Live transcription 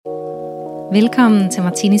Velkommen til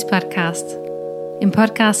Martinis podcast. En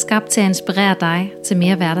podcast skabt til at inspirere dig til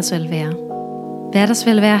mere hverdagsvelvære.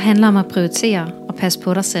 Hverdagsvelvære handler om at prioritere og passe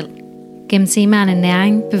på dig selv. Gennem temaerne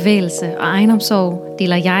næring, bevægelse og egenomsorg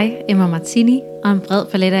deler jeg, Emma Martini, og en bred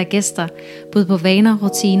palette af gæster, både på vaner,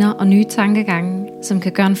 rutiner og nye tankegange, som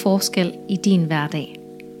kan gøre en forskel i din hverdag.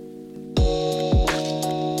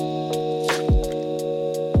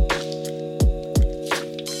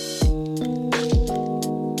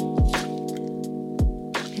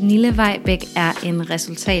 Pernille Weibæk er en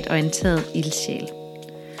resultatorienteret ildsjæl.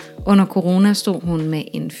 Under corona stod hun med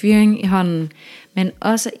en fyring i hånden, men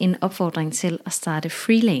også en opfordring til at starte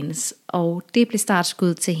freelance, og det blev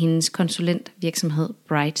startskud til hendes konsulentvirksomhed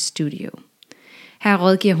Bright Studio. Her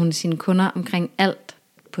rådgiver hun sine kunder omkring alt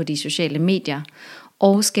på de sociale medier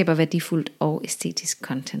og skaber værdifuldt og æstetisk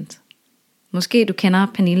content. Måske du kender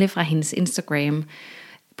Pernille fra hendes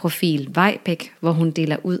Instagram-profil Weibæk, hvor hun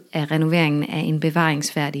deler ud af renoveringen af en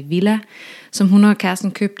bevaringsværdig villa, som hun og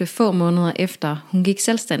kæresten købte få måneder efter hun gik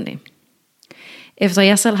selvstændig. Efter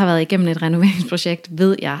jeg selv har været igennem et renoveringsprojekt,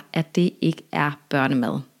 ved jeg, at det ikke er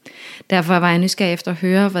børnemad. Derfor var jeg nysgerrig efter at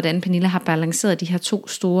høre, hvordan Pernille har balanceret de her to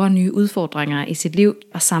store nye udfordringer i sit liv,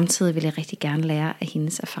 og samtidig vil jeg rigtig gerne lære af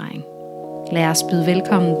hendes erfaring. Lad os byde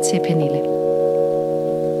velkommen til Pernille.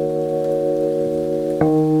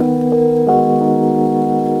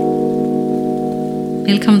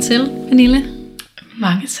 Velkommen til, Pernille.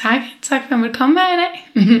 Mange tak. Tak for at jeg måtte komme her i dag.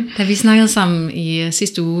 Da vi snakkede sammen i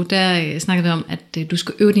sidste uge, der snakkede vi om, at du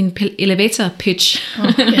skulle øve din elevator pitch,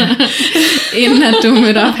 inden at du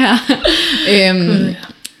mødte op her.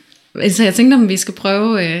 Så jeg tænkte, om vi skal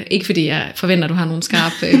prøve, ikke fordi jeg forventer, at du har nogen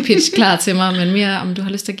skarp pitch klar til mig, men mere om du har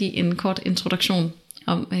lyst til at give en kort introduktion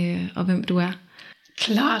om hvem du er.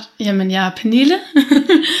 Klart. Jamen, jeg er Pernille,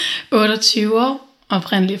 28 år,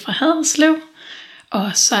 oprindelig fra Haderslev.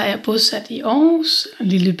 Og så er jeg bosat i Aarhus, en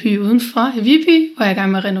lille by udenfor i Viby, hvor jeg er i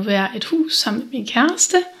gang med at renovere et hus sammen med min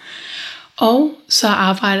kæreste. Og så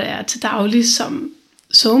arbejder jeg til daglig som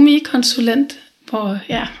SoMe-konsulent, hvor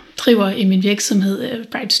jeg driver i min virksomhed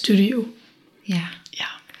Bright Studio. Ja,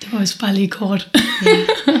 det var jo bare lige kort. Ja.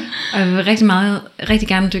 Og jeg vil rigtig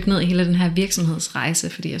gerne dykke ned i hele den her virksomhedsrejse,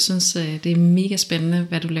 fordi jeg synes, det er mega spændende,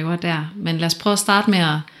 hvad du laver der. Men lad os prøve at starte med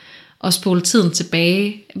at spole tiden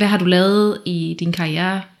tilbage. Hvad har du lavet i din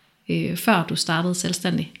karriere, før du startede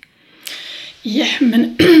selvstændig? Ja,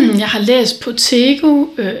 men jeg har læst på Tego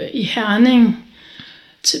i Herning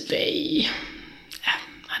tilbage i,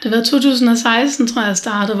 har det været 2016, tror jeg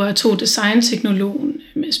startede, hvor jeg tog designteknologen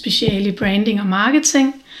med speciale i branding og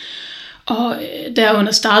marketing. Og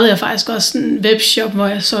derunder startede jeg faktisk også en webshop, hvor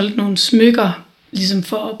jeg solgte nogle smykker, ligesom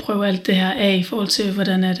for at prøve alt det her af i forhold til,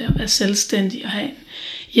 hvordan er det at være selvstændig og have en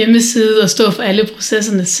hjemmeside og stå for alle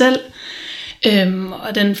processerne selv.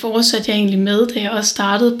 Og den fortsatte jeg egentlig med, da jeg også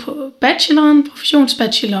startede på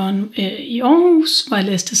professionsbacheloren i Aarhus, hvor jeg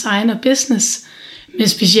læste design og business med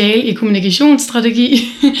speciale i kommunikationsstrategi.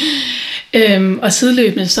 Og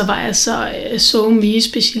sideløbende så var jeg så SoMe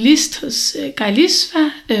specialist hos Guy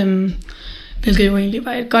Lisva, hvilket jo egentlig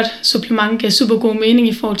var et godt supplement, gav super god mening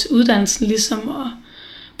i forhold til uddannelsen, ligesom at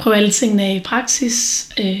prøve alle tingene af i praksis.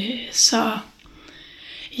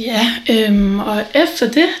 Og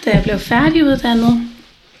efter det, da jeg blev færdiguddannet,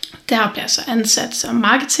 der blev jeg så ansat som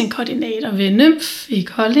marketingkoordinator ved Nymf i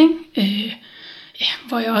Kolding,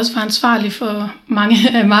 hvor jeg også var ansvarlig for mange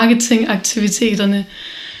af marketingaktiviteterne.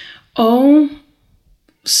 Og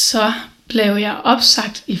så blev jeg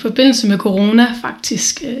opsagt i forbindelse med corona,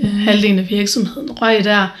 faktisk. Halvdelen af virksomheden røg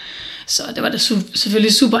der. Så det var da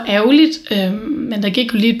selvfølgelig super ærgerligt, men der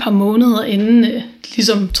gik jo lige et par måneder inden det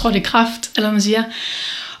ligesom trådte i kraft, eller hvad man siger.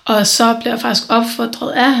 Og så blev jeg faktisk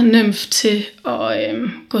opfordret af Nymf til at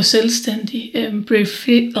gå selvstændig, blive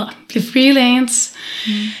freelance.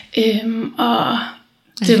 Og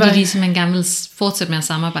det var fordi de simpelthen gerne ville fortsætte med at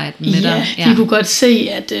samarbejde med dig. Ja, de kunne godt se,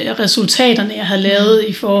 at resultaterne, jeg havde lavet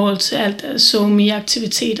i forhold til alt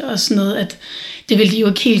SoMe-aktiviteter og sådan noget, at det ville de jo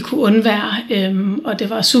ikke helt kunne undvære. Og det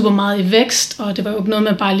var super meget i vækst, og det var jo ikke noget,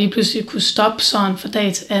 man bare lige pludselig kunne stoppe sådan fra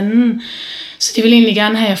dag til anden. Så de ville egentlig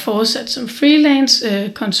gerne have, at jeg fortsat som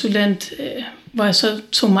freelance-konsulent, hvor jeg så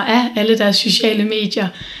tog mig af alle deres sociale medier.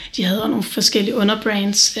 De havde nogle forskellige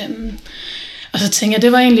underbrands. Og så tænkte jeg,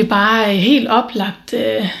 det var egentlig bare et helt oplagt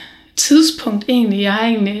tidspunkt egentlig. Jeg har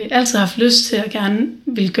egentlig altid haft lyst til at gerne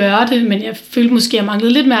ville gøre det, men jeg følte måske, at jeg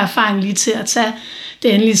manglede lidt mere erfaring lige til at tage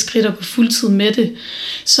det endelige skridt og gå fuldtid med det.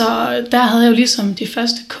 Så der havde jeg jo ligesom de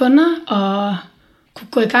første kunder og kunne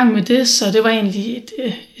gå i gang med det, så det var egentlig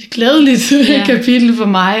et glædeligt kapitel for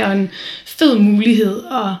mig og en fed mulighed.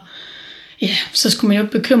 Og ja, så skulle man jo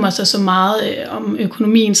ikke bekymre sig så meget om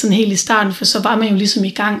økonomien sådan helt i starten, for så var man jo ligesom i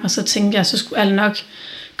gang, og så tænkte jeg, så skulle alle nok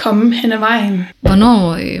komme hen ad vejen.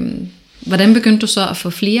 Hvordan begyndte du så at få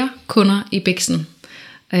flere kunder i Biksen?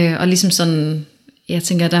 Og ligesom sådan, jeg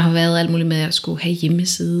tænker, der har været alt muligt med at skulle have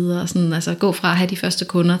hjemmeside og sådan, altså gå fra at have de første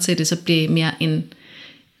kunder til det så bliver mere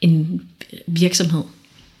en virksomhed.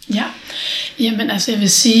 Ja, jamen altså jeg vil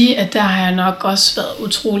sige, at der har jeg nok også været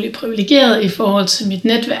utrolig privilegeret i forhold til mit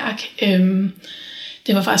netværk.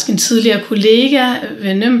 Det var faktisk en tidligere kollega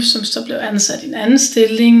ved NYMF, som så blev ansat i en anden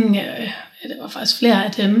stilling. Det var faktisk flere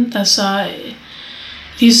af dem, der så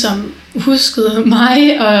ligesom huskede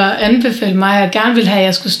mig og anbefalede mig, og gerne ville have, at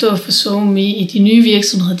jeg skulle stå for SoMe i de nye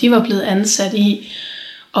virksomheder, de var blevet ansat i.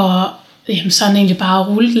 Og jamen, sådan egentlig bare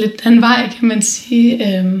rullet lidt den vej, kan man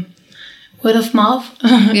sige. Word of mouth,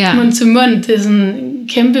 mund til mund, det er sådan en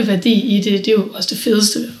kæmpe værdi i det. Det er jo også det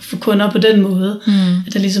fedeste for kunder på den måde,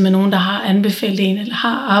 at der ligesom er nogen, der har anbefalet en, eller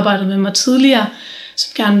har arbejdet med mig tidligere,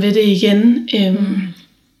 som gerne vil det igen.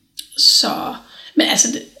 Så, men altså,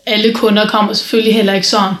 alle kunder kommer selvfølgelig heller ikke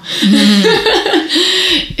sådan.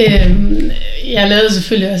 Jeg lavede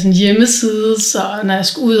selvfølgelig også en hjemmeside, så når jeg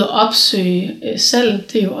skulle ud og opsøge selv,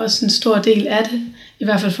 det er jo også en stor del af det, i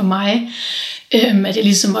hvert fald for mig, at jeg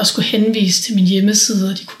ligesom også skulle henvise til min hjemmeside,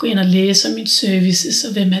 og de kunne gå ind og læse om min services,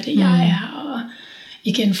 og hvem er det, jeg er, og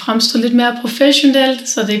igen fremstå lidt mere professionelt,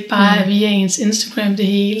 så det ikke bare er via ens Instagram det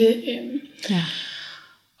hele.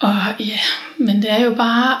 Og ja, men det er jo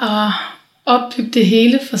bare at opbygge det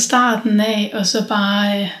hele fra starten af, og så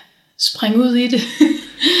bare springe ud i det.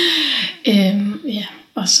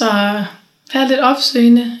 Og så være lidt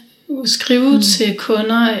opsøgende, skrive til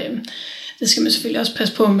kunder. Det skal man selvfølgelig også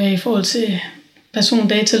passe på med i forhold til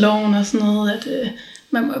persondataloven og sådan noget, at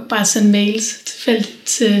man må bare sende mails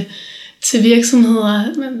tilfældigt til virksomheder.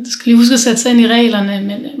 Man skal lige huske at sætte sig ind i reglerne,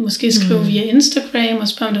 men måske skrive via Instagram og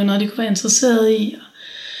spørge, om det var noget, de kunne være interesseret i. Og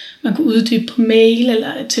man kunne uddybe på mail eller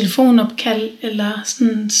et telefonopkald eller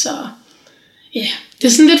sådan. Så ja, det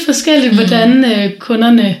er sådan lidt forskelligt, hvordan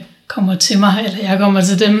kunderne kommer til mig, eller jeg kommer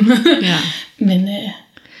til dem. Men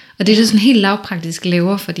og det er sådan helt lavpraktisk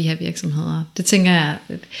laver for de her virksomheder. Det tænker jeg,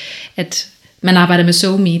 at man arbejder med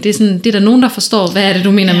SoMe. Det er, sådan, det er der nogen, der forstår, hvad er det,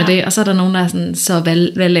 du mener med det, og så er der nogen, der er sådan, så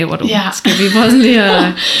hvad laver du? Skal vi prøve sådan lige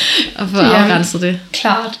at få afgrænset det?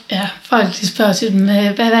 Klart, ja. Folk de spørger til dem,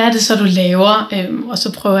 hvad er det så, du laver? Og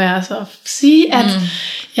så prøver jeg altså at sige, at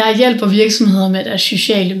jeg hjælper virksomheder med deres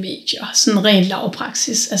sociale medier, sådan rent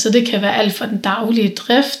lavpraksis. Altså det kan være alt fra den daglige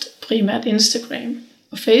drift, primært Instagram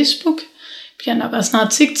og Facebook, bliver nok også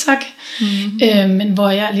snart TikTok, men hvor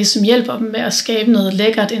jeg ligesom hjælper dem med at skabe noget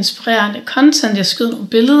lækkert, inspirerende content. Jeg skyder nogle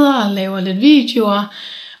billeder og laver lidt videoer,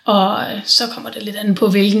 og så kommer det lidt an på,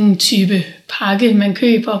 hvilken type pakke man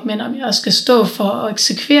køber, men om jeg også skal stå for at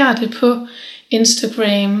eksekvere det på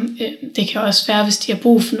Instagram. Det kan også være, hvis de har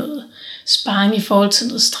brug for noget sparring i forhold til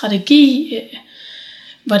noget strategi.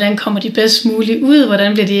 Hvordan kommer de bedst muligt ud?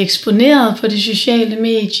 Hvordan bliver de eksponeret på de sociale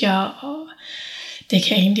medier? Og det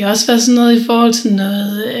kan egentlig også være sådan noget i forhold til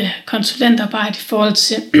noget konsulentarbejde, i forhold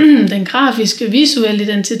til den grafiske, visuelle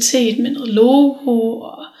identitet med noget logo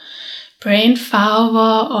og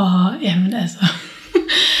brandfarver og jamen altså,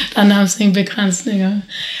 der er nærmest ingen begrænsninger.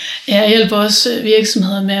 Jeg hjælper også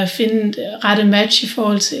virksomheder med at finde rette match i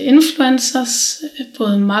forhold til influencers,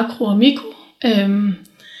 både makro og mikro.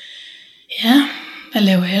 Hvad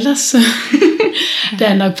laver jeg ellers? Det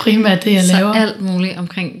er nok primært det, jeg laver. Så alt muligt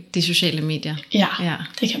omkring de sociale medier. Ja,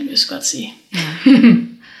 det kan man jo godt sige. Ja.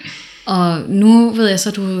 Og nu ved jeg så,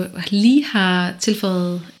 at du lige har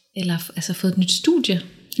tilføjet, eller altså fået et nyt studie.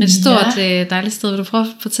 Et stort, dejligt sted. Vil du prøve at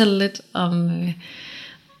fortælle lidt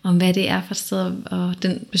om hvad det er for et sted og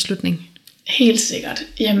den beslutning? Helt sikkert.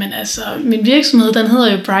 Jamen altså, min virksomhed, den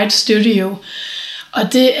hedder jo Bright Studio.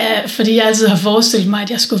 Og det er, fordi jeg altid har forestillet mig,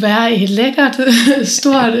 at jeg skulle være i et lækkert,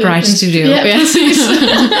 stort... Bright Studio. Ja, præcis.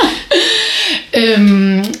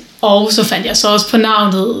 Og så fandt jeg så også på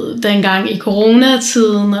navnet dengang i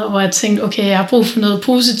coronatiden, hvor jeg tænkte, okay, jeg har brug for noget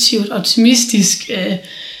positivt, optimistisk,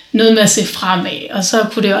 noget med at se fremad. Og så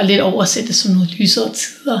kunne det jo lidt oversættes som noget lysere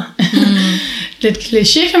tider. Lidt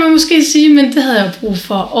kliché kan man måske sige, men det havde jeg brug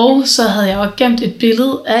for. Og så havde jeg også gemt et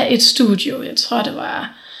billede af et studio. Jeg tror, det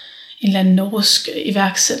var en eller anden norsk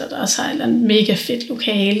iværksætter, der også har et eller andet mega fedt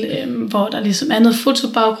lokale, hvor der ligesom er noget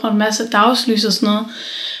fotobaggrund, masser af dagslys og sådan noget.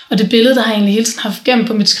 Og det billede, der har jeg egentlig hele tiden haft gemt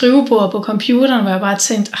på mit skrivebord på computeren, hvor jeg bare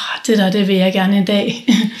tænkte, det vil jeg gerne en dag.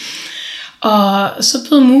 Og så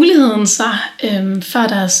bød muligheden sig, før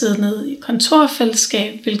der havde siddet ned i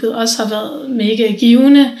kontorfællesskab, hvilket også har været mega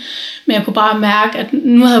givende, men jeg kunne bare mærke, at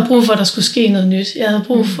nu havde jeg brug for, at der skulle ske noget nyt. Jeg havde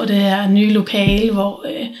brug for det her nye lokale, hvor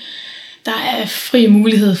der er fri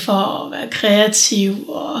mulighed for at være kreativ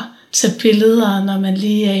og tage billeder, når man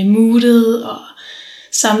lige er i moodet, og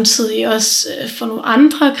samtidig også få nogle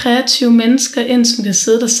andre kreative mennesker ind, som kan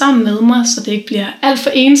sidde der sammen med mig, så det ikke bliver alt for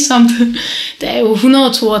ensomt. Der er jo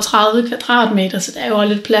 132 kvadratmeter, så der er jo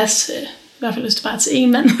også lidt plads, i hvert fald hvis det bare er til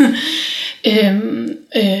en mand.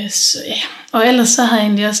 Så, ja. Og ellers så har jeg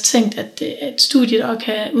egentlig også tænkt, at et studie der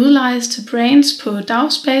kan udlejes til brands på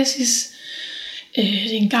dagsbasis. Det er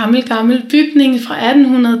en gammel bygning fra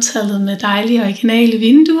 1800-tallet med dejlige originale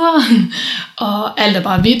vinduer, og alt er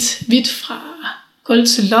bare hvidt fra gulv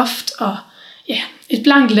til loft, og ja, et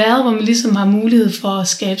blankt lærred, hvor man ligesom har mulighed for at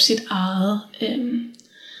skabe sit eget.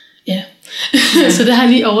 Så det har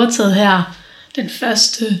jeg lige overtaget her den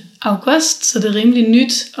 1. august, så det er rimelig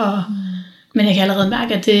nyt, men jeg kan allerede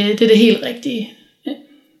mærke, at det er det helt rigtige.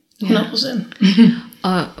 100%.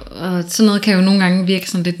 Og sådan noget kan jo nogle gange virke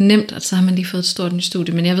sådan lidt nemt, at så har man lige fået et stort nyt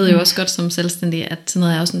studie, men jeg ved jo også godt som selvstændig, at sådan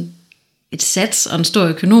noget er også et sats og en stor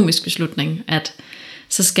økonomisk beslutning, at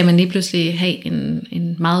så skal man lige pludselig have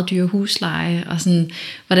en meget dyr husleje, og sådan,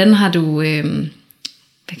 hvordan har du,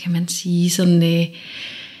 hvad kan man sige, sådan,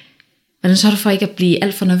 hvordan så er du for ikke at blive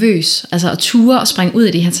alt for nervøs, altså at ture og springe ud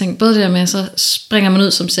i de her ting, både det der med, så springer man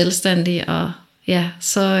ud som selvstændig, og ja,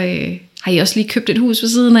 så har I også lige købt et hus ved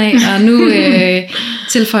siden af, og nu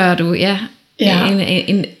tilføjer du,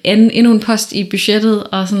 endnu en post i budgettet,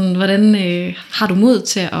 og sådan, hvordan har du mod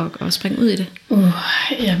til at springe ud i det?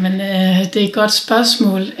 Jamen, det er et godt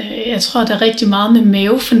spørgsmål. Jeg tror, der er rigtig meget med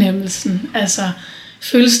mavefornemmelsen. Altså,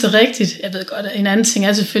 føles det rigtigt? Jeg ved godt, at en anden ting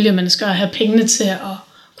er selvfølgelig, at man skal have pengene til at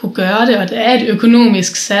kunne gøre det, og det er et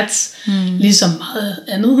økonomisk sats, ligesom meget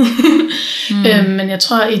andet. Men jeg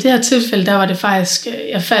tror, at i det her tilfælde, der var det faktisk,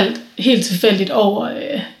 jeg faldt helt tilfældigt over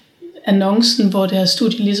annoncen, hvor det her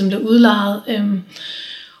studie ligesom blev udlejet,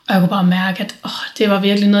 og jeg kunne bare mærke, at det var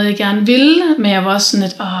virkelig noget, jeg gerne ville, men jeg var også sådan,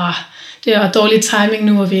 at det er dårlig timing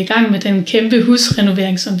nu, og vi er i gang med den kæmpe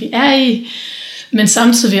husrenovering, som vi er i, men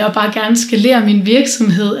samtidig vil jeg bare gerne skalere min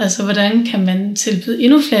virksomhed, altså hvordan kan man tilbyde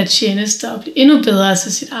endnu flere tjenester, og blive endnu bedre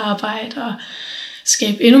til sit arbejde, og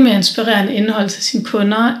skabe endnu mere inspirerende indhold til sine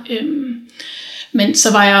kunder. Men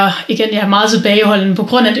så var jeg er meget tilbageholden på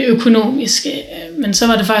grund af det økonomiske. Men så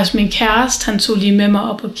var det faktisk min kæreste, han tog lige med mig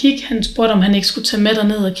op og kigge. Han spurgte, om han ikke skulle tage med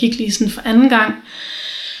derned og kigge lige sådan for anden gang.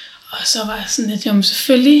 Og så var jeg sådan lidt, jamen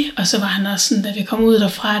selvfølgelig. Og så var han også sådan, da vi kom ud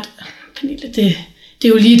derfra, at Pernille, det er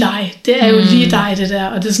jo lige dig. Det er jo lige dig, det der.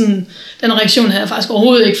 Og det er sådan, den reaktion havde jeg faktisk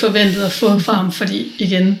overhovedet ikke forventet at få fra ham, fordi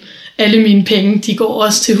igen, alle mine penge, de går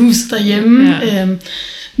også til huset derhjemme. Ja.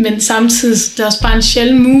 Men samtidig, det er også bare en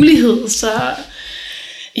sjælden mulighed, så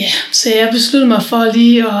jeg besluttede mig for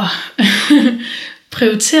lige at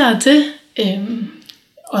prioritere det,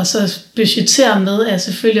 og så budgettere med, at jeg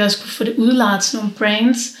selvfølgelig også kunne få det udlejet til nogle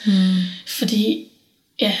brands, fordi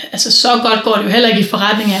altså så godt går det jo heller ikke i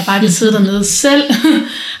forretning, at jeg bare kan sidde dernede selv.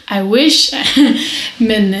 I wish.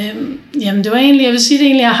 Men jamen det var egentlig, jeg vil sige, det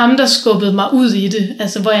egentlig er ham, der skubbede mig ud i det,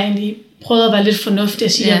 altså hvor jeg egentlig prøvede at være lidt fornuftig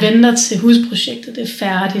og sige, jeg venter til husprojektet, det er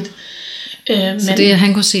færdigt. Så det,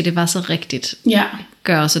 han kunne se, det var så rigtigt. Ja.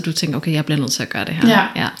 Gør, så du tænker, okay, jeg bliver nødt til at gøre det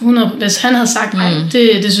her. Ja. 100. Hvis han havde sagt, nej,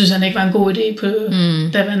 det synes han ikke var en god idé på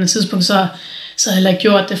daværende tidspunkt, så havde jeg heller ikke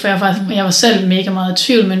gjort det, for jeg var selv mega meget i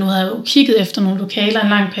tvivl, men nu havde jeg jo kigget efter nogle lokaler en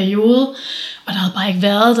lang periode, og der havde bare ikke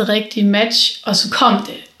været det rigtige match, og så kom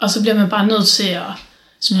det, og så bliver man bare nødt til at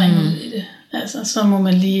springe ud i det. Altså, så må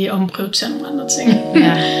man lige omprioritere nogle andre ting.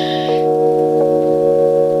 Ja.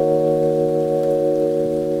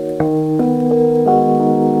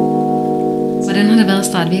 Hvordan har det været at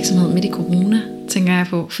starte virksomhed midt i corona, tænker jeg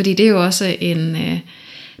på? Fordi det er jo også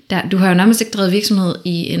du har jo nærmest ikke drevet virksomhed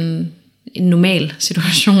i en normal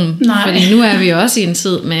situation. Nej. Fordi nu er vi jo også i en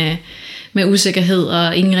tid med usikkerhed,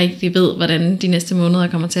 og ingen rigtig ved, hvordan de næste måneder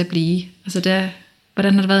kommer til at blive. Altså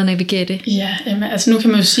hvordan har det været at navigere det? Ja, altså nu kan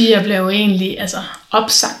man jo sige, at jeg blev jo egentlig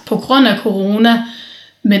opsagt på grund af corona,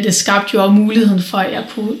 men det skabte jo også muligheden for, at jeg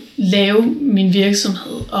kunne lave min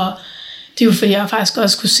virksomhed, og det er jo fordi, jeg faktisk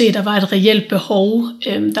også kunne se, at der var et reelt behov.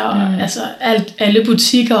 Alle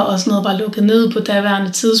butikker og sådan noget var lukket ned på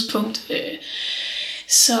daværende tidspunkt.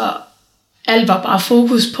 Så alt var bare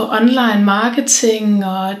fokus på online marketing,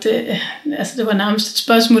 og det var nærmest et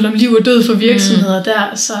spørgsmål om liv og død for virksomheder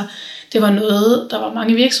der. Så det var noget, der var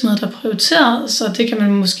mange virksomheder, der prioriterede, så det kan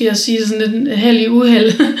man måske også sige sådan lidt held i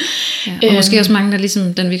uheld. Ja, og måske også mange, der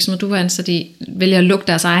ligesom den virksomhed, du var ansat i, vælger at lukke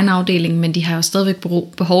deres egen afdeling, men de har jo stadigvæk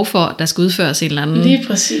behov for, at der skal udføres en eller anden lige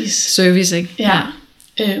præcis service, ikke? Ja.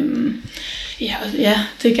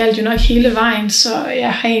 Det galt jo nok hele vejen, så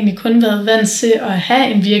jeg har egentlig kun været vant til at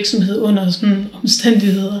have en virksomhed under sådan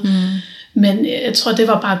omstændigheder. Men jeg tror, det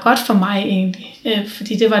var bare godt for mig egentlig,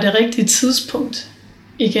 fordi det var det rigtige tidspunkt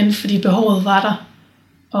igen, fordi behovet var der,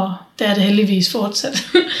 og der er det heldigvis fortsat.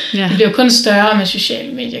 Ja. Det bliver jo kun større med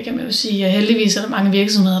sociale medier, kan man jo sige, og heldigvis er der mange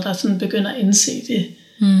virksomheder, der sådan begynder at indse det,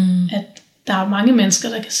 at der er mange mennesker,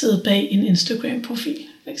 der kan sidde bag en Instagram-profil,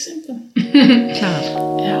 for eksempel. Klart.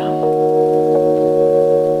 Ja.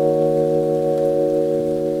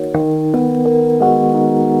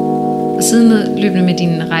 Og sideløbende med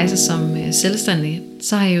din rejse som selvstændig,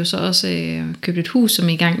 så har jeg jo så også købt et hus, som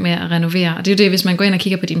er i gang med at renovere. Og det er jo det, hvis man går ind og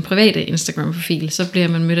kigger på din private Instagram-profil, så bliver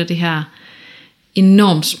man mødt af det her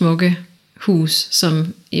enormt smukke hus,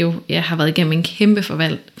 som jo har været igennem en kæmpe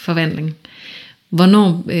forvandling.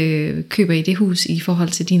 Hvornår køber I det hus i forhold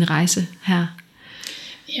til din rejse her?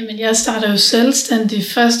 Jamen, jeg starter jo selvstændig 1.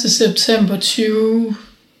 september 2020,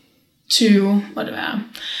 må det være.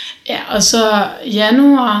 Ja, og så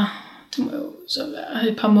januar, det må jo så være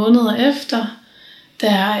et par måneder efter,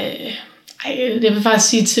 jeg vil faktisk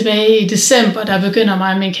sige tilbage i december, der begynder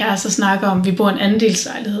mig og min kæreste at snakke om, at vi bor i en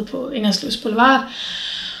andelslejlighed på Ingerslevs Boulevard,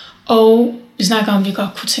 og vi snakker om, at vi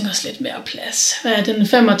godt kunne tænke os lidt mere plads. Hvad er det,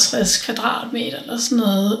 65 kvadratmeter eller sådan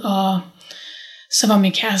noget, og så var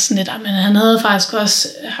min kæreste lidt, men han havde faktisk også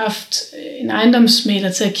haft en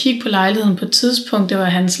ejendomsmægler til at kigge på lejligheden på et tidspunkt, det var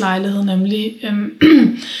hans lejlighed nemlig,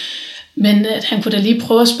 men at han kunne da lige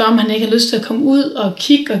prøve at spørge, om han ikke havde lyst til at komme ud og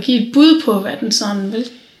kigge og give et bud på, hvad den sådan ville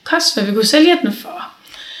koste, hvad vi kunne sælge den for.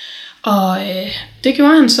 Og det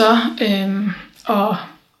gjorde han så, og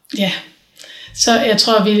ja, så jeg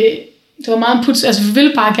tror, det var meget altså vi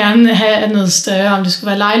ville bare gerne have noget større, om det skulle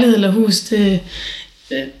være lejlighed eller hus, det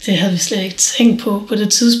havde vi slet ikke tænkt på det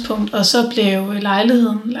tidspunkt, og så blev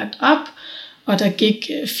lejligheden lagt op, og der gik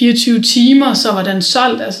 24 timer, så var den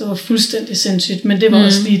solgt, altså det var fuldstændig sindssygt, men det var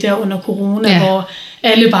også lige der under corona, hvor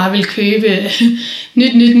alle bare ville købe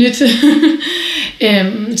nyt.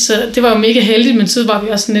 Så det var jo mega heldigt, men så var vi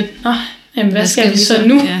også sådan lidt, hvad skal vi så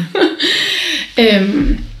nu? Ja.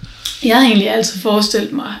 Jeg havde egentlig altid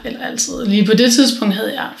forestillet mig, lige på det tidspunkt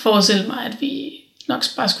havde jeg forestillet mig, at vi nok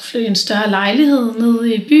bare skulle flytte i en større lejlighed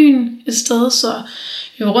nede i byen et sted, så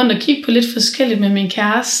vi var rundt og kigge på lidt forskelligt med min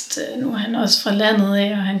kæreste. Nu er han også fra landet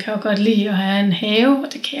af, og han kan jo godt lide at have en have,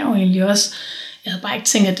 og det kan jeg jo egentlig også. Jeg havde bare ikke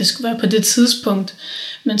tænkt, at det skulle være på det tidspunkt,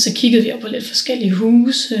 men så kiggede vi på lidt forskellige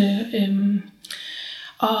huse,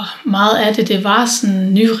 og meget af det var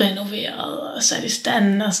sådan nyrenoveret og sat i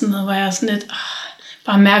stand og sådan noget, hvor jeg sådan lidt,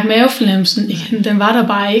 bare mærke mavefornemmelsen igen, den var der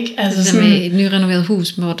bare ikke. Altså det sådan, med et nyrenoveret hus,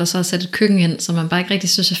 hvor der så er sat et køkken ind, som man bare ikke rigtig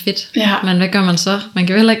synes er fedt. Ja. Men hvad gør man så? Man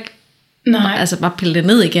kan jo heller ikke bare pille det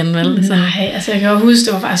ned igen, vel? Nej, altså jeg kan jo huske,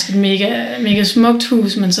 det var faktisk et mega smukt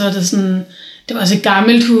hus, men så er det sådan, det var også et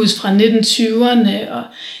gammelt hus fra 1920'erne, og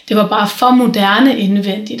det var bare for moderne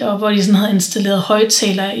indvendigt, og hvor de sådan havde installeret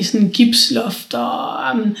højtalere i sådan en gipsloft,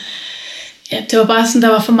 og det var bare sådan, der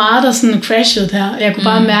var for meget, der sådan crashede der, og jeg kunne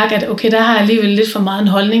bare mærke, at okay, der har jeg alligevel lidt for meget en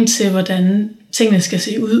holdning til, hvordan tingene skal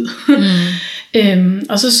se ud.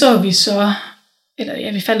 Og så vi så,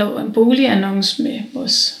 vi faldt over en boligannonce med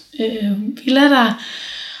vores villa der,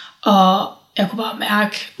 og jeg kunne bare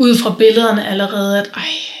mærke, ud fra billederne allerede, at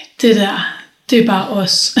det der, det er bare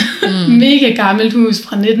os. Mega gammelt hus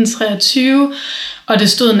fra 1923, og det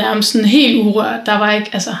stod nærmest sådan helt urørt.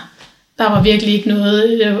 Der var virkelig ikke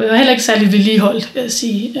noget, det var heller ikke særlig vedligeholdt, vil jeg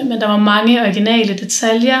sige, men der var mange originale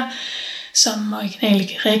detaljer, som originale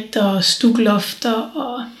gerichter og stuklofter,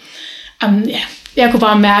 og jeg kunne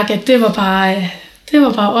bare mærke, at det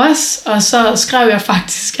var bare os, og så skrev jeg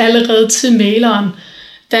faktisk allerede til maileren,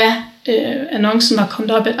 da annoncen var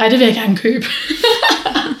kommet op, at det vil jeg gerne købe.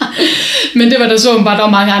 Men det var der så bare, der var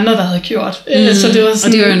mange andre, der havde gjort. Så det var sådan,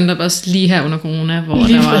 og det var jo netop også lige her under corona, hvor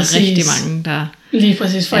der var rigtig mange, der... Lige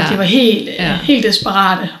præcis, folk de var helt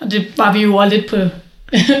desperate, og det var vi jo også lidt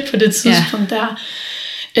på det tidspunkt der.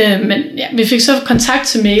 Men ja, vi fik så kontakt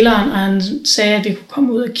til maileren, og han sagde, at vi kunne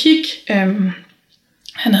komme ud og kigge.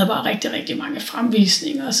 Han havde bare rigtig, rigtig mange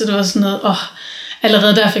fremvisninger, så det var sådan noget,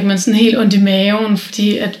 allerede der fik man sådan helt ondt i maven,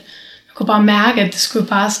 fordi at man kunne bare mærke, at det skulle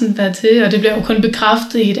bare sådan være det, og det blev jo kun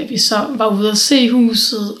bekræftet i, at vi så var ude og se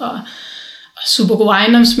huset, og super god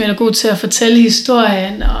ejendomsmægler, god til at fortælle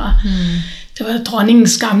historien, og det var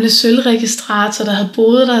dronningens gamle sølvregistrator, der havde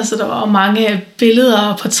boet der, så der var mange billeder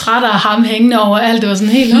og portrætter af ham hængende overalt. Det var sådan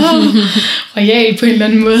helt royal på en eller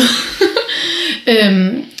anden måde.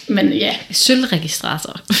 Men ja.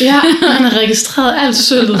 Sølvregistrator. Ja, han har registreret alt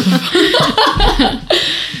sølvet.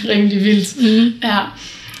 Rimelig vildt. Ja.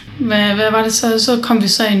 Hvad var det så? Så kom vi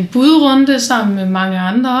så i en budrunde sammen med mange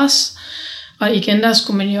andre også. Og igen, der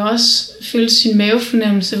skulle man jo også føle sin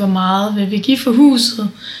mavefornemmelse, hvor meget vil vi give for huset.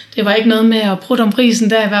 det var ikke noget med at prutte om prisen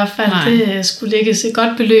der i hvert fald. Nej. Det skulle lægges et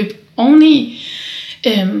godt beløb oveni.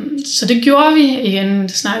 Så det gjorde vi. Igen,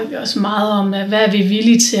 det snakker vi også meget om, hvad er vi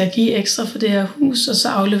villige til at give ekstra for det her hus, og så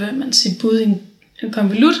afleverer man sit bud i en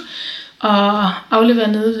konvolut, og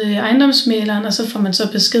afleverer nede ved ejendomsmæleren, og så får man så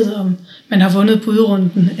besked om, man har vundet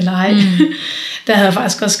budrunden eller ej. Der havde jeg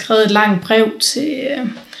faktisk også skrevet et langt brev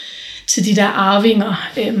til de der arvinger.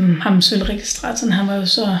 Ham sølvregistratoren, han var jo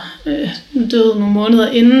så død nogle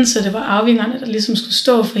måneder inden, så det var arvingerne, der ligesom skulle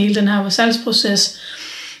stå for hele den her salgsproces.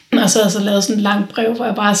 Og så havde jeg så lavet sådan et langt brev, hvor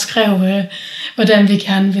jeg bare skrev, hvordan vi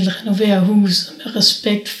gerne ville renovere huset med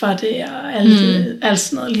respekt for det, og alt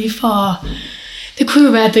sådan noget lige for. Det kunne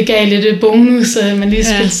jo være, at det gav lidt bonus, man lige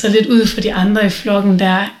skilte sig lidt ud for de andre i flokken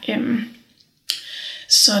der.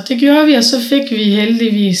 Så det gjorde vi, og så fik vi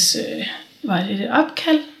heldigvis, var det et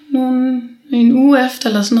opkald en uge efter,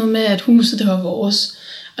 eller sådan noget med, at huset det var vores.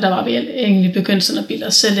 Og der var vi egentlig begyndt sådan at bilde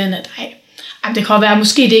os selv ind, at det kan være,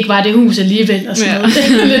 måske det ikke var det hus alligevel. Og sådan noget.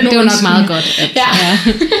 Det var nok meget godt.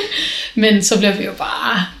 Men så blev vi jo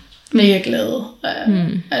bare mega glade.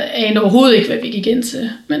 Jeg anede overhovedet ikke, hvad vi gik ind til.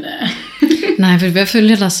 Men, Nej, for hvad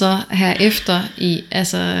følger der så herefter?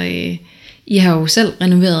 I har jo selv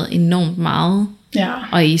renoveret enormt meget,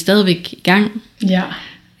 og I er stadigvæk i gang. Ja.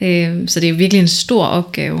 Så det er virkelig en stor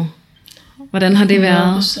opgave. Hvordan har det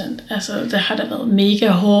været? 100%. Altså, det har da været mega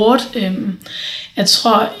hårdt. Jeg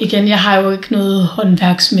tror, igen, jeg har jo ikke noget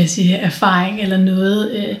håndværksmæssig erfaring eller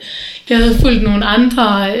noget. Jeg havde fulgt nogle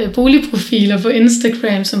andre boligprofiler på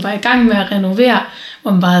Instagram, som var i gang med at renovere,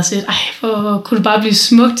 hvor man bare havde set, hvor kunne det bare blive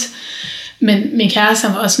smukt. Men min kæreste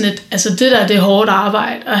var også lidt, altså det der, det er hårdt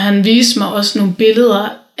arbejde, og han viste mig også nogle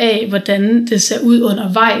billeder af, hvordan det ser ud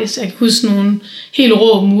undervejs. Jeg kan huske nogle helt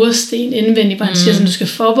rå mursten indvendigt, hvor han siger, at du skal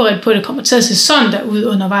forberede på, at det kommer til at se sådan der ud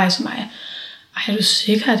undervejs for mig. Er du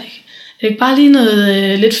sikker, det ikke? Er det ikke bare lige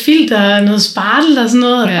noget lidt filter, noget spartel og sådan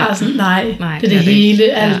noget? Og bare sådan, nej, det er det hele,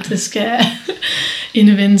 alt det skal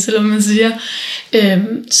indvendes, eller man siger.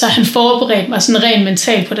 Så han forberedte mig sådan rent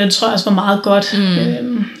mentalt på det, tror jeg også var meget godt.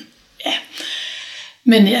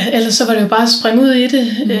 Men ellers så var det jo bare at springe ud i det.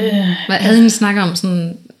 Hvad havde I snakket om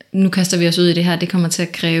sådan, nu kaster vi os ud i det her, det kommer til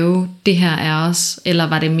at kræve det her af os, eller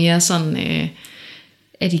var det mere sådan,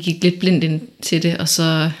 at I gik lidt blindt ind til det, og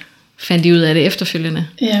så fandt I ud af det efterfølgende?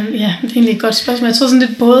 Ja, det er egentlig et godt spørgsmål. Jeg tror sådan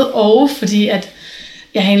lidt både og, fordi at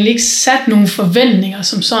jeg har egentlig ikke sat nogle forventninger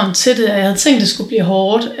som sådan til det, og jeg havde tænkt, det skulle blive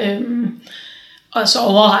hårdt. Og så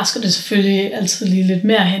overrasker det selvfølgelig altid lige lidt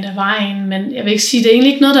mere hen ad vejen, men jeg vil ikke sige, det er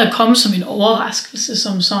egentlig ikke noget, der er kommet som en overraskelse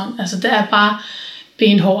som sådan. Altså det er bare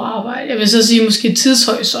benhårdt arbejde. Jeg vil så sige måske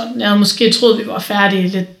tidshorisonten. Jeg havde måske troet, vi var færdige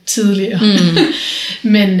lidt tidligere.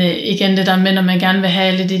 Men igen, det der med, når man gerne vil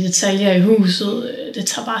have lidt i detaljer i huset, det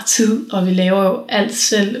tager bare tid, og vi laver jo alt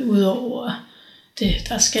selv, udover det,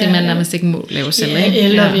 der skal. Det man nærmest ikke må lave selv, ikke?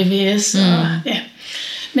 Eller VVS, og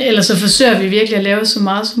men ellers så forsøger vi virkelig at lave så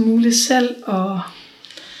meget som muligt selv, og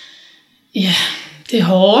det er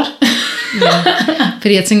hårdt.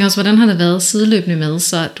 Fordi jeg tænker også, hvordan har det været sideløbende med,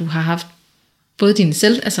 så du har haft både din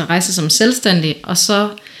rejse som selvstændig, og så,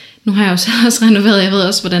 nu har jeg jo selv også renoveret, jeg ved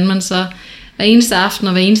også, hvordan man så hver eneste aften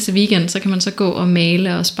og hver eneste weekend, så kan man så gå og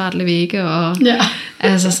male og spartle vægge, og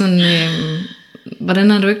altså sådan,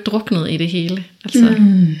 hvordan har du ikke druknet i det hele? Altså.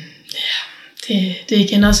 Det er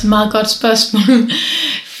igen også et meget godt spørgsmål,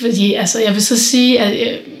 fordi altså, jeg vil så sige,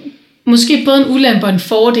 at måske både en ulempe og en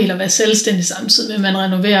fordel at være selvstændig samtidig med, at man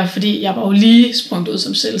renoverer, fordi jeg var jo lige sprunget ud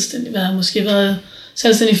som selvstændig. Jeg havde måske været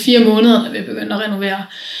selvstændig 4 måneder, når vi begyndte at renovere.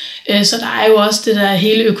 Så der er jo også det der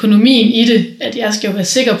hele økonomien i det, at jeg skal jo være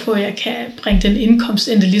sikker på, at jeg kan bringe den indkomst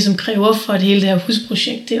ind, det ligesom kræver for, at hele det her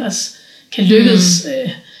husprojekt, det også kan lykkes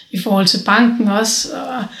i forhold til banken også.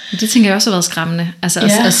 Og det tænker jeg også har været skræmmende, altså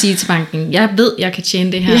at sige til banken, jeg ved, jeg kan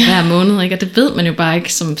tjene det her hver måned, ikke? Og det ved man jo bare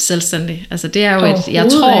ikke som selvstændig. Altså det er jo jeg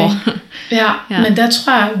tror. Men der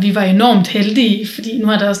tror jeg, vi var enormt heldige, fordi nu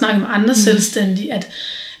har jeg da også snakket med andre selvstændige, at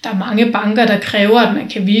der er mange banker, der kræver, at man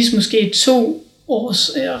kan vise måske 2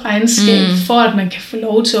 års regnskab, for at man kan få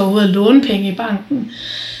lov til overhovedet at låne penge i banken.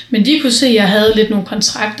 Men de kunne se, at jeg havde lidt nogle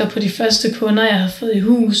kontrakter på de første kunder, jeg havde fået i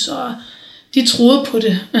hus, og de troede på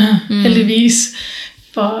det, heldigvis.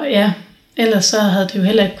 For ellers så havde det jo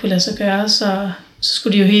heller ikke kunne lade sig gøre, så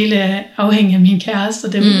skulle de jo hele afhænge af min kæreste,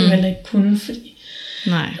 og det ville jo heller ikke kunne, fordi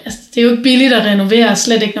altså, det er jo ikke billigt at renovere,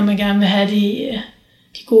 slet ikke når man gerne vil have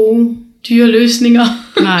de gode, dyre løsninger.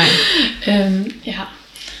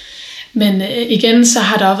 Men igen, så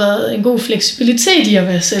har der været en god fleksibilitet i at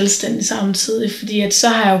være selvstændig samtidig, fordi at så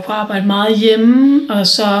har jeg jo kunnet arbejde meget hjemme, og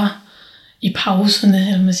så i pauserne,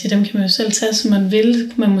 eller man siger, dem kan man jo selv tage, som man vil. Så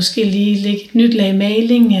kunne man måske lige lægge et nyt lag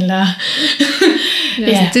maling, eller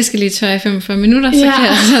Altså, det skal lige tørre i 45 minutter, så kan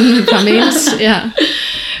jeg sådan et par mails. Ja.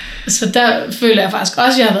 Så der føler jeg faktisk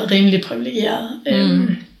også, at jeg har været rimelig privilegeret.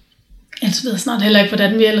 Jeg ved snart heller ikke,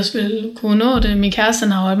 hvordan vi ellers ville kunne nå det. Min kæreste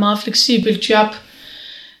har jo et meget fleksibelt job.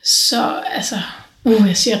 Så altså,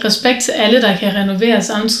 jeg siger respekt til alle, der kan renovere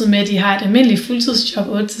samtidig med, at de har et almindeligt fuldtidsjob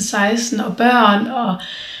 8-16 og børn. Og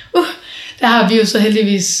der har vi jo så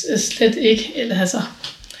heldigvis slet ikke, eller altså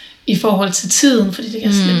i forhold til tiden, fordi det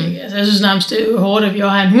kan slet ikke. Altså, jeg synes nærmest, det er hårdt, at vi også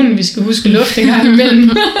har en hund, vi skal huske luft en gang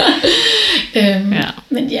imellem.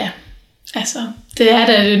 Men ja, altså, det er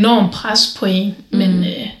da et enormt pres på en, men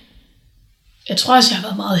jeg tror også, jeg har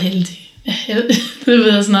været meget heldig. Det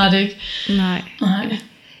ved jeg snart ikke. Nej.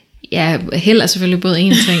 Ja, held er selvfølgelig både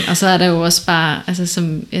en ting, og så er der jo også bare, altså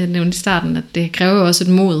som jeg nævnte i starten, at det kræver jo også et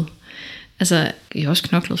mod. Altså, I har også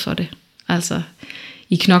knoklet for det. Altså,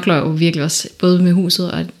 I knokler jo virkelig også, både med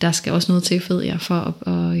huset, og der skal også noget til for jer, for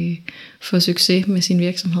at få succes med sin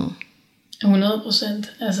virksomhed.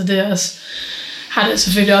 100%. Altså det er også, har det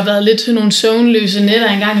selvfølgelig også været lidt nogle søvnløse nætter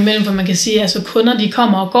en gang imellem, hvor man kan sige, altså kunder de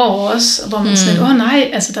kommer og går også, og hvor man siger, nej,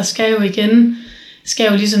 altså der skal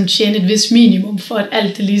jo ligesom tjene et vis minimum, for at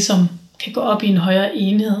alt det ligesom kan gå op i en højere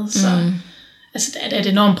enhed. Så altså det er et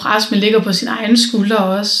enormt pres, man ligger på sin egen skulder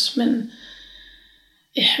også, men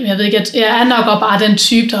jeg ved ikke, jeg er nok bare den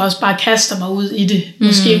type, der også bare kaster mig ud i det,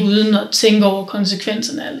 måske uden at tænke over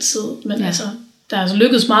konsekvenserne altid, men altså, der er altså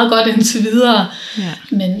lykkedes meget godt indtil videre,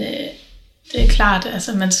 men det er klart,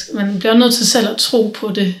 altså man bliver nødt til selv at tro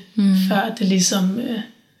på det, før det ligesom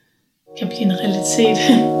kan blive en realitet.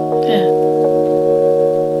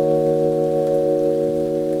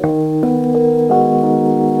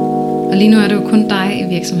 Og lige nu er det jo kun dig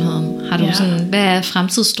i virksomheden. Har du sådan, hvad er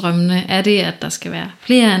fremtidsdrømmene? Er det, at der skal være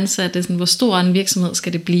flere ansatte? Sådan, hvor stor en virksomhed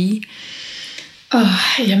skal det blive?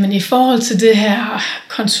 Jamen i forhold til det her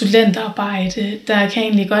konsulentarbejde, der kan jeg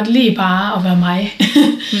egentlig godt lide bare at være mig.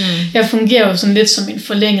 Jeg fungerer jo sådan lidt som en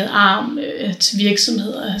forlænget arm til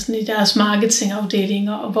virksomheder, sådan i deres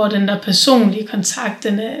marketingafdelinger, og hvor den der personlige kontakt,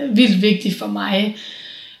 den er vildt vigtig for mig.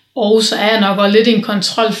 Og så er jeg nok også lidt en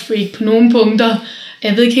kontrolfreak på nogle punkter.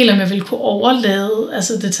 Jeg ved ikke helt, om jeg vil kunne overlade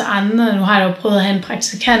det til andre. Nu har jeg jo prøvet at have en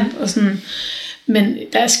praktikant og sådan, men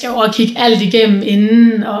der skal jeg jo også kigge alt igennem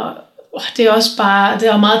inden, og det er også bare, det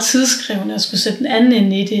er meget tidskrævende at skulle sætte en anden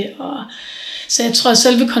ind i det. Så jeg tror, at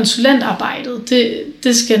selve konsulentarbejdet,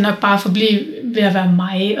 det skal nok bare forblive ved at være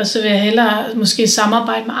mig, og så vil jeg hellere måske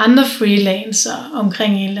samarbejde med andre freelancer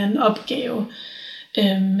omkring en eller anden opgave.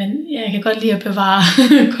 Men jeg kan godt lide at bevare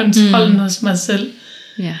kontrollen hos mig selv.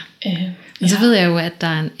 Ja. Og så ved jeg jo, at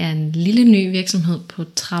der er en lille ny virksomhed på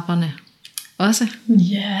trapperne også.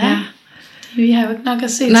 Ja. Vi har jo ikke nok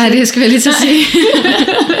at se Nej, det skal jeg lige til at sige.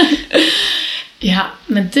 Ja,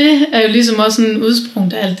 men det er jo ligesom også en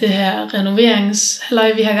udsprung af alt det her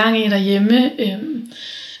renoveringshalløj, vi har gang i derhjemme.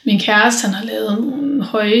 Min kæreste, han har lavet nogle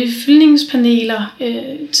høje fyldningspaneler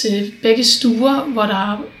til begge stuer, hvor der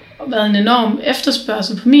har været en enorm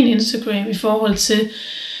efterspørgsel på min Instagram i forhold til,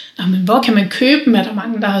 men hvor kan man købe dem, er der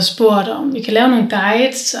mange, der har spurgt om. Vi kan lave nogle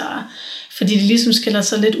guides, fordi det ligesom skiller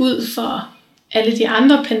sig lidt ud for alle de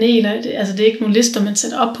andre paneler. Altså det er ikke nogle lister, man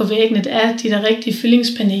sætter op på væggene, det er de der rigtige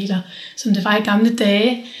fyldingspaneler, som det var i gamle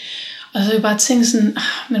dage. Og så har jeg bare tænkt sådan,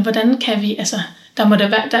 men hvordan kan vi, altså der må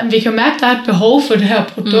vi kan jo mærke, at der er et behov for det her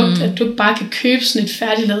produkt, at du ikke bare kan købe sådan et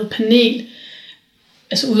færdiglavet panel,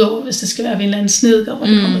 altså udover hvis det skal være ved en eller anden snedker, hvor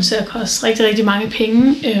det kommer til at koste rigtig, rigtig mange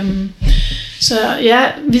penge. Så ja,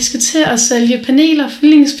 vi skal til at sælge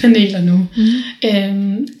fyldingspaneler nu,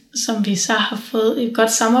 som vi så har fået et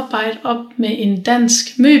godt samarbejde op med en dansk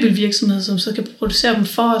møbelvirksomhed, som så kan producere dem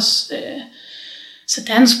for os. Så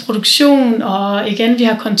dansk produktion, og igen, vi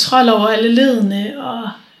har kontrol over alle ledene, og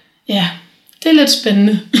ja, det er lidt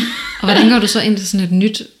spændende. Og hvordan går du så ind til sådan et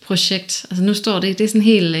nyt projekt? Altså nu står det er sådan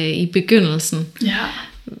helt i begyndelsen.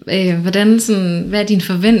 Ja. Hvordan sådan, hvad er dine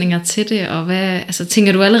forventninger til det, og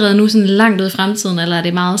tænker du allerede nu sådan langt ud i fremtiden, eller er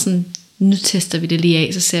det meget sådan, nu tester vi det lige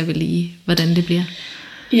af, så ser vi lige, hvordan det bliver?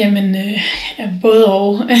 Jamen, både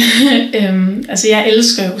og. Altså jeg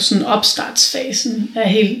elsker jo sådan opstartsfasen. Jeg er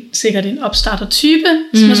helt sikkert en opstarter-type,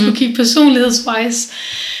 hvis man skulle kigge personlighedswise.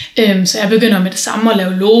 Så jeg begynder med det samme at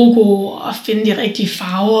lave logo, og finde de rigtige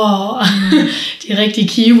farver, og de rigtige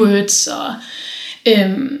keywords, og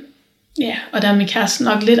og der er min kæreste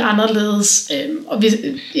nok lidt anderledes. Og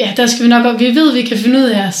der skal vi nok, vi ved, at vi kan finde ud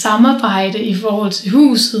af at samarbejde i forhold til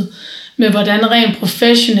huset, med hvordan rent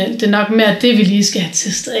professionelt, det er nok mere det, vi lige skal have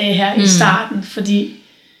testet af her i starten, fordi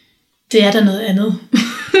det er der noget andet.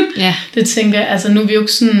 Det tænker jeg, altså nu er vi jo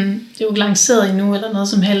ikke sådan, det er jo ikke lanceret endnu eller noget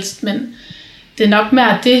som helst, men det er nok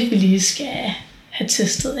mere det, vi lige skal have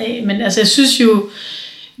testet af. Men altså, jeg synes jo,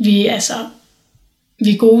 vi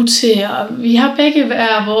er gode til, og vi har begge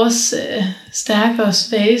hver vores stærke og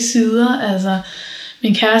svage sider. Altså,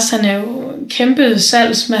 min kæreste, han er jo en kæmpe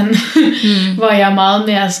salgsmand, hvor jeg er meget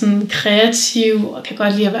mere sådan kreativ, og kan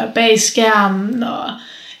godt lide at være bag skærmen, og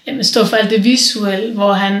stå for alt det visuelle,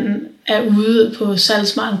 hvor han er ude på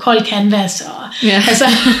salgsmarken, kold canvas, og altså,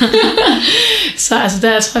 så altså,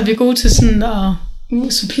 der tror jeg, vi er gode til sådan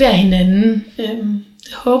at supplere hinanden.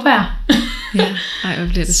 Det håber jeg. Ej, hvor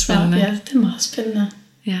bliver det spændende. Så, ja, det er meget spændende.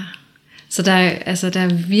 Ja. Så der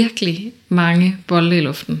er virkelig mange bolde i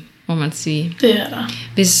luften, må man sige. Det er der.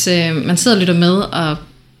 Hvis man sidder og lytter med og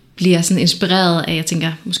bliver sådan inspireret af, jeg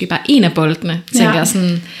tænker, måske bare en af boldene, tænker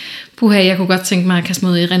sådan, puha, jeg kunne godt tænke mig at kaste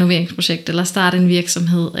mig ud i et renoveringsprojekt, eller starte en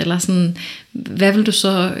virksomhed, eller sådan, hvad vil du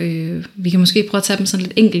så, vi kan måske prøve at tage dem sådan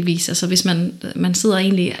lidt enkeltvis, altså hvis man sidder og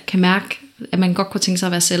egentlig kan mærke, at man godt kunne tænke sig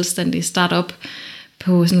at være selvstændig, starte op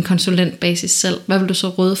på sådan en konsulentbasis selv, hvad vil du så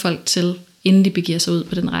råde folk til, inden de begiver sig ud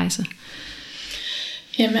på den rejse?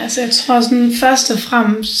 Jamen altså, jeg tror sådan, først og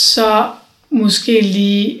fremmest så måske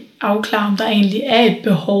lige afklare, om der egentlig er et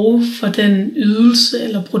behov for den ydelse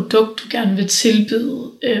eller produkt, du gerne vil tilbyde.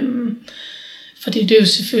 Fordi det er jo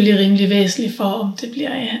selvfølgelig rimelig væsentligt for, om det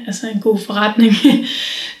bliver en god forretning.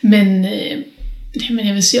 Men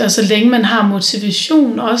jeg vil sige, også så længe man har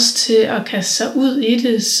motivation også til at kaste sig ud i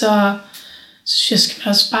det, så synes jeg, skal man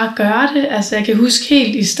også bare gøre det. Altså jeg kan huske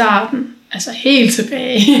helt i starten, altså helt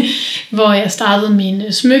tilbage, hvor jeg startede min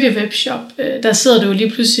smykkewebshop, der sidder du jo lige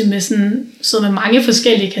pludselig med mange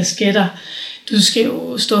forskellige kasketter. Du skal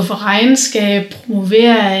jo stå for regnskab,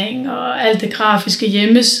 promovering og alt det grafiske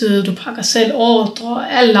hjemmeside. Du pakker selv ordre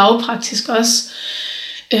og alt lavpraktisk også.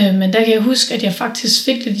 Men der kan jeg huske, at jeg faktisk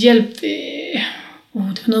fik lidt hjælp. Det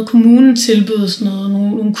var noget, kommunen tilbød,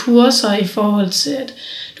 nogle kurser i forhold til, at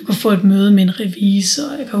du kan få et møde med en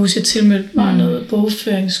revisor. Jeg kan huske, at jeg tilmeldte mig noget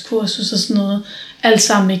bogføringskursus og sådan noget. Alt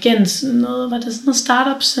sammen igen. Sådan noget, var det sådan noget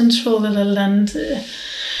Startup Central eller andet?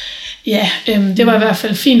 Det var i hvert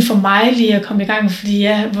fald fint for mig lige at komme i gang, fordi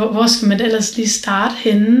hvor skal man ellers lige starte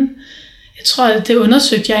henne? Jeg tror, at det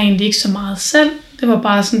undersøgte jeg egentlig ikke så meget selv. Det var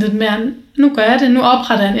bare sådan lidt mere, nu gør jeg det, nu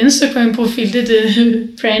opretter jeg en Instagram-profil, det er det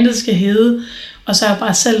brandet skal hedde. Og så har jeg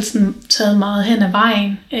bare selv sådan taget meget hen ad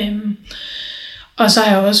vejen. Og så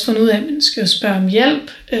har jeg også fundet ud af, at man skal jo spørge om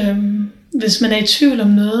hjælp, hvis man er i tvivl om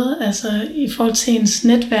noget, altså i forhold til ens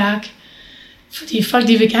netværk. Fordi folk,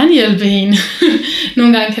 de vil gerne hjælpe en.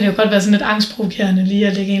 Nogle gange kan det jo godt være sådan lidt angstprovokerende lige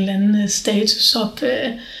at lægge en eller anden status op,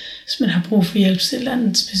 hvis man har brug for hjælp til et eller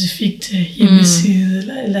andet specifikt hjemmeside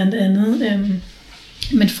eller et eller andet.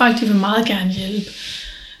 Men folk, de vil meget gerne hjælpe.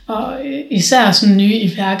 Og især sådan nye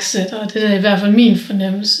iværksættere, det er i hvert fald min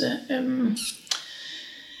fornemmelse.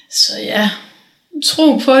 Så ja,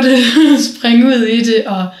 tro på det, spring ud i det,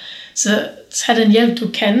 og så tag den hjælp, du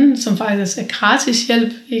kan, som faktisk er gratis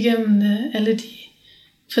hjælp igennem alle de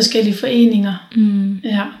forskellige foreninger.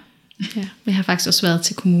 Ja. Ja, vi har faktisk også været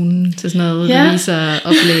til kommunen til sådan noget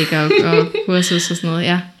revisoroplæg og kursus og sådan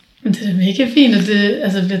noget, Men det er mega fint,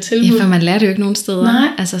 at det bliver tilbudt. Ja, for man lærer det jo ikke nogen steder. Nej.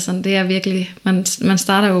 Altså sådan, det er virkelig, man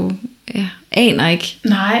starter jo, aner ikke,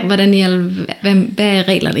 hvordan hvad er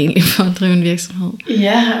reglerne egentlig for at drive en virksomhed.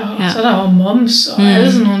 Ja, og så er der jo moms og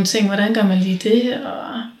alle sådan nogle ting, hvordan gør man lige det,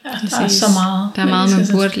 og der er så meget. Der er meget, man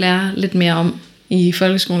burde lære lidt mere om i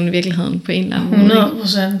folkeskolen i virkeligheden på en eller anden måde.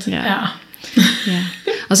 100%, ja.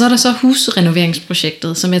 Og så er der så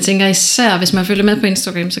husrenoveringsprojektet, som jeg tænker især, hvis man følger med på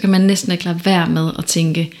Instagram, så kan man næsten ikke lade være med at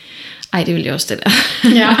tænke, ej, det vil jeg også det der.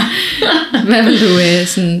 Ja.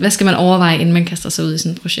 Hvad skal man overveje, inden man kaster sig ud i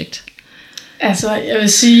sådan et projekt? Altså, jeg vil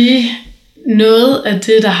sige, noget af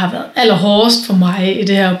det, der har været allerhårdest for mig i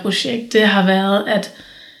det her projekt, det har været, at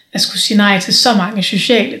jeg skulle sige nej til så mange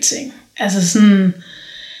sociale ting. Altså sådan,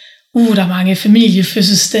 der er mange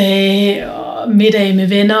familiefødselsdage og middag med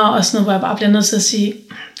venner og sådan noget, hvor jeg bare bliver nødt til at sige,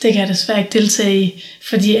 det kan jeg desværre ikke deltage i,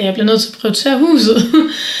 fordi jeg bliver nødt til at prioritere huset.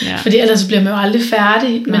 Ja. Fordi ellers bliver man jo aldrig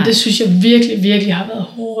færdig. Men det synes jeg virkelig, virkelig har været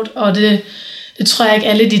hårdt. Og det tror jeg ikke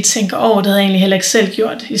alle de tænker over. Det havde jeg egentlig heller ikke selv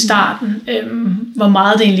gjort i starten. Hvor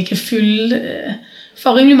meget det egentlig kan fylde.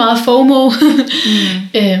 For rimelig meget FOMO.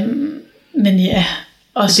 Men ja.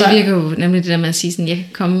 Og det virker jo nemlig det der med at sige sådan, jeg kan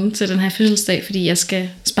komme til den her fødselsdag, fordi jeg skal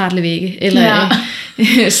spartle vægge, eller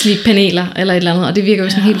slibe paneler, eller et eller andet. Og det virker jo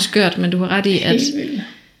sådan helt skørt, men du har ret i, at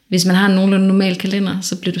hvis man har en nogenlunde normal kalender,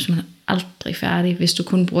 så bliver du simpelthen aldrig færdig, hvis du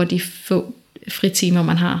kun bruger de få fritimer,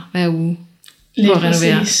 man har hver uge på at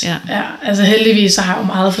renovere. Ja, altså heldigvis så har jeg jo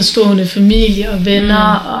meget forstående familie og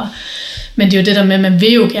venner, men det er jo det der med, at man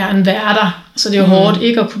vil jo gerne være der, så det er jo hårdt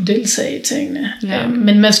ikke at kunne deltage i tingene.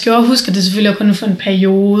 Men man skal jo også huske, at det selvfølgelig er kun for en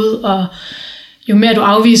periode, og jo mere du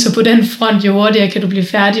afviser på den front, jo hurtigere kan du blive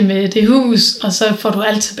færdig med det hus, og så får du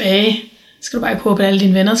alt tilbage. Skal du bare ikke håbe, at alle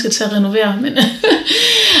dine venner skal til at renovere.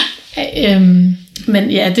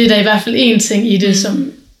 Men ja, det er der i hvert fald en ting i det,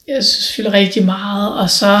 som jeg synes fylder rigtig meget. Og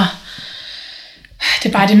så det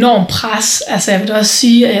er bare et enormt pres. Altså jeg vil da også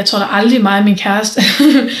sige, at jeg tror da aldrig mig og min kæreste,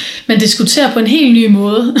 man diskuterer på en helt ny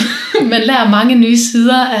måde. Man lærer mange nye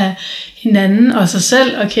sider af hinanden og sig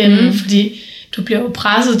selv at kende, fordi du bliver jo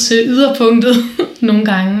presset til yderpunktet nogle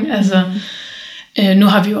gange. Altså, nu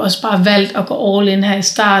har vi jo også bare valgt at gå all in her i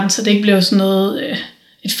starten, så det ikke bliver sådan noget,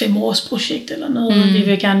 et 5-års projekt eller noget. Vi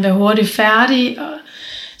vil gerne være hurtigt færdige, og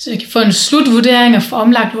så jeg kan få en slutvurdering og få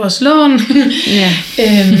omlagt vores lån.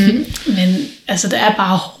 Men altså, det er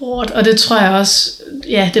bare hårdt, og det tror jeg også,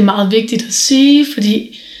 ja, det er meget vigtigt at sige,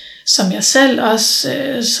 fordi som jeg selv også,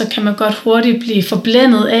 så kan man godt hurtigt blive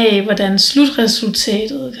forblændet af, hvordan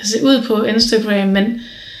slutresultatet kan se ud på Instagram, men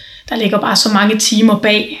der ligger bare så mange timer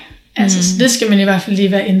bag. Altså, så det skal man i hvert fald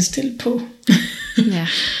lige være indstillet på.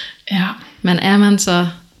 Ja. Men er man så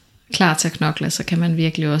klar til at knokle, så kan man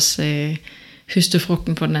virkelig også høste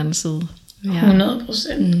frugten på den anden side.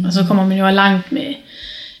 100%. Og så kommer man jo langt med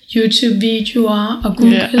YouTube-videoer og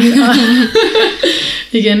Google. Og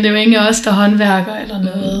igen, det er jo ingen af os, der håndværker eller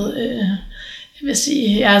noget. Jeg vil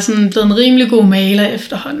sige, jeg er sådan blevet en rimelig god maler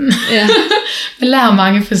efterhånden. Man lærer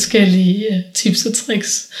mange forskellige tips og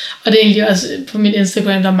tricks. Og det er egentlig også på min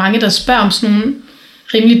Instagram, der er mange, der spørger om sådan nogle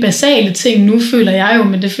rimelig basale ting. Nu føler jeg jo,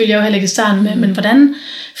 men det føler jeg jo heller ikke i starten med. Men hvordan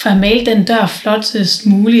får jeg malet den dør flottest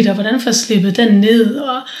muligt, og hvordan får jeg slippet den ned,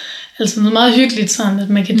 og altså noget meget hyggeligt sådan, at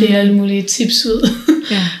man kan dele alle mulige tips ud.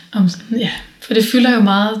 Om sådan, for det fylder jo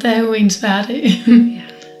meget. Det er jo ens hverdag.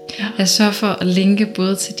 Jeg sørger for at linke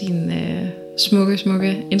både til din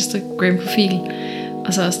smukke Instagram-profil,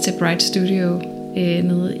 og så også til Bright Studio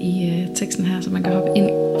nede i teksten her, så man kan hoppe ind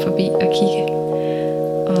forbi og kigge.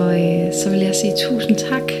 Og så vil jeg sige tusind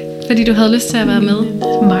tak, fordi du havde lyst til at være med.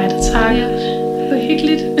 Mig der takker. Det var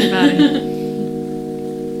hyggeligt. Det var det.